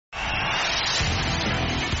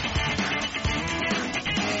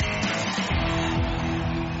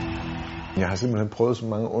Jeg har simpelthen prøvet så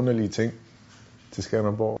mange underlige ting til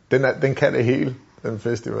Skanderborg. Den kan det hele, den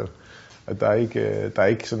festival. At der er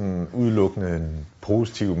ikke sådan udelukkende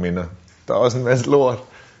positive minder. Der er også en masse lort.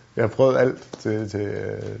 Jeg har prøvet alt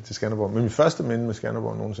til Skanderborg. Men mit første minde med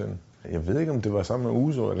Skanderborg nogensinde. Jeg ved ikke, om det var sammen med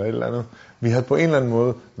Uso eller et eller andet. Vi havde på en eller anden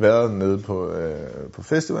måde været nede på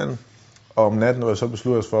festivalen. Og om natten var jeg så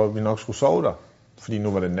besluttet os for, at vi nok skulle sove der. Fordi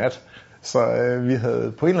nu var det nat. Så vi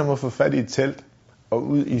havde på en eller anden måde fået fat i et telt og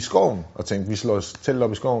ud i skoven. Og tænkte, vi slår os telt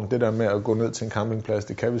op i skoven. Det der med at gå ned til en campingplads,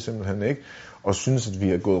 det kan vi simpelthen ikke. Og synes, at vi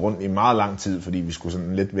har gået rundt i meget lang tid, fordi vi skulle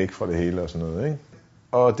sådan lidt væk fra det hele og sådan noget, ikke?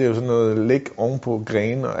 Og det er jo sådan noget læg ovenpå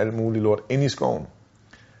grene og alt muligt lort inde i skoven.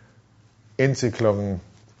 Indtil klokken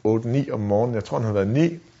 8-9 om morgenen, jeg tror den har været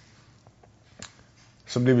 9,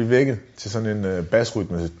 så blev vi vækket til sådan en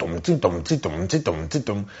basrytme.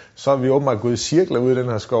 Så er vi åbenbart gået i cirkler ud i den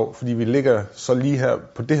her skov, fordi vi ligger så lige her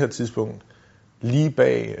på det her tidspunkt, lige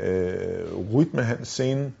bag rytmehans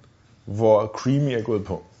scenen, hvor Creamy er gået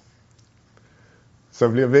på. Så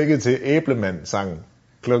bliver vækket til Æblemand-sangen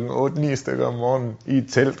klokken 8-9 stykker om morgenen i et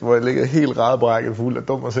telt, hvor jeg ligger helt rædebrækket fuld af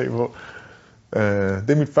dum at se på. Det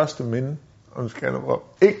er mit første minde om Skanderborg.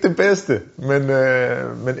 Ikke det bedste, men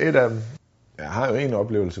et af dem. Jeg har jo en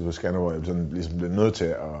oplevelse på Skanderborg, jeg sådan ligesom blev nødt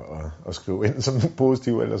til at skrive ind som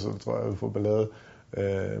positiv, ellers så tror jeg, jeg vil få ballade.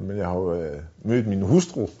 Men jeg har jo mødt min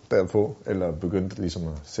hustru derpå, eller begyndt ligesom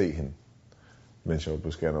at se hende, mens jeg var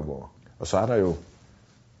på Skanderborg. Og så er der jo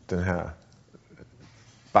den her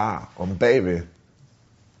bar om bagved,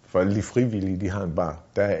 for alle de frivillige, de har en bar.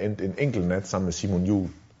 Der er endt en enkelt nat sammen med Simon Juhl.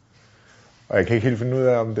 Og jeg kan ikke helt finde ud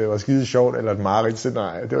af, om det var skide sjovt eller et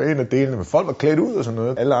mareridtscenarie. Det var en af delene, men folk var klædt ud og sådan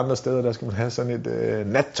noget. Alle andre steder, der skal man have sådan et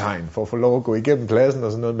nattegn for at få lov at gå igennem pladsen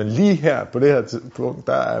og sådan noget. Men lige her, på det her tidspunkt,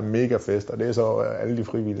 der er mega fest, og det er så alle de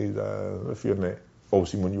frivillige, der er fyret den af. Og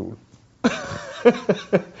Simon Juhl.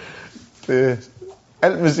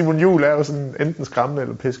 Alt med Simon Juhl er jo sådan enten skræmmende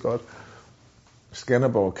eller pis godt.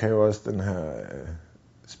 Skanderborg kan jo også den her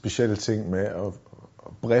specielle ting med at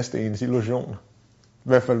briste ens illusioner. I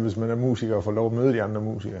hvert fald, hvis man er musiker og får lov at møde de andre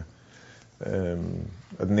musikere.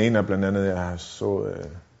 Og den ene er blandt andet, jeg så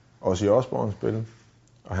også i Osborn spille.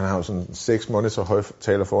 Og han har jo sådan 6 monitor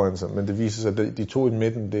højtaler foran sig. Men det viser sig, at de to i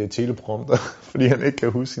midten, det er teleprompter, fordi han ikke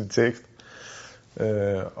kan huske sin tekst.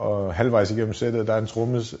 Og halvvejs igennem sættet, der er en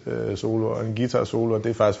trommes solo og en guitar solo. Og det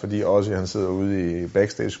er faktisk fordi også han sidder ude i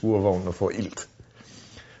backstage skurvognen og får ilt.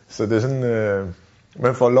 Så det er sådan,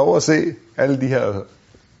 man får lov at se alle de her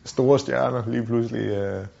store stjerner lige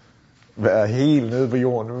pludselig være helt nede på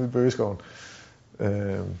jorden ude i Bøgeskoven.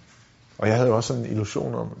 Og jeg havde jo også sådan en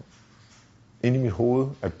illusion om, inde i mit hoved,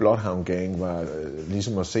 at Bloodhound Gang var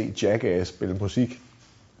ligesom at se Jackass spille musik.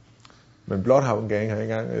 Men Bloodhound Gang har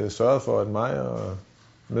engang sørget for, at mig og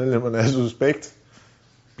medlemmerne af Suspekt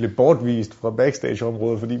blev bortvist fra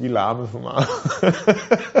backstage-området, fordi vi larmede for meget.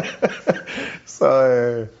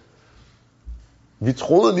 Så vi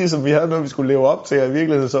troede ligesom, vi havde noget, vi skulle leve op til, og i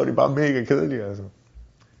virkeligheden så var de bare mega kedelige. Altså.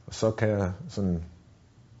 Og så kan jeg sådan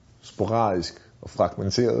sporadisk og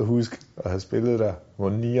fragmenteret huske at have spillet der, hvor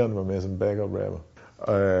Nieren var med som backup rapper.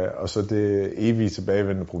 Og så det evige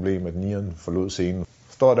tilbagevendende problem, at Nieren forlod scenen.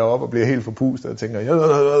 Står deroppe og bliver helt forpustet og tænker,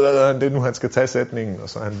 det er nu, han skal tage sætningen, og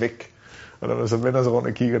så er han væk. Og når man så vender sig rundt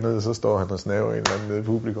og kigger ned, så står han og snaver en eller anden nede i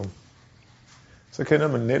publikum. Så kender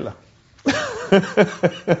man Neller.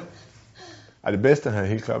 Det bedste har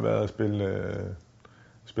helt klart været at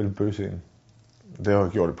spille bøgescenen. Det har jeg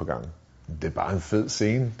gjort et par gange. Det er bare en fed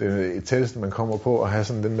scene. Det er et tætteste, man kommer på at have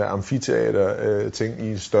sådan den der amfiteater-ting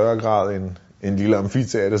i større grad end en lille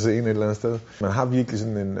amfiteater-scene et eller andet sted. Man har virkelig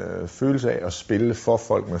sådan en følelse af at spille for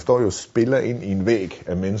folk. Man står jo og spiller ind i en væg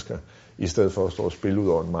af mennesker, i stedet for at stå og spille ud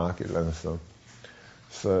over en mark et eller andet sted.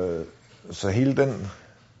 Så hele den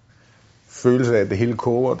følelse af, at det hele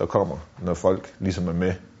koger, der kommer, når folk ligesom er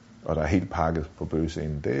med, og der er helt pakket på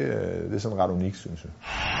bøgescenen, det er sådan ret unikt, synes jeg.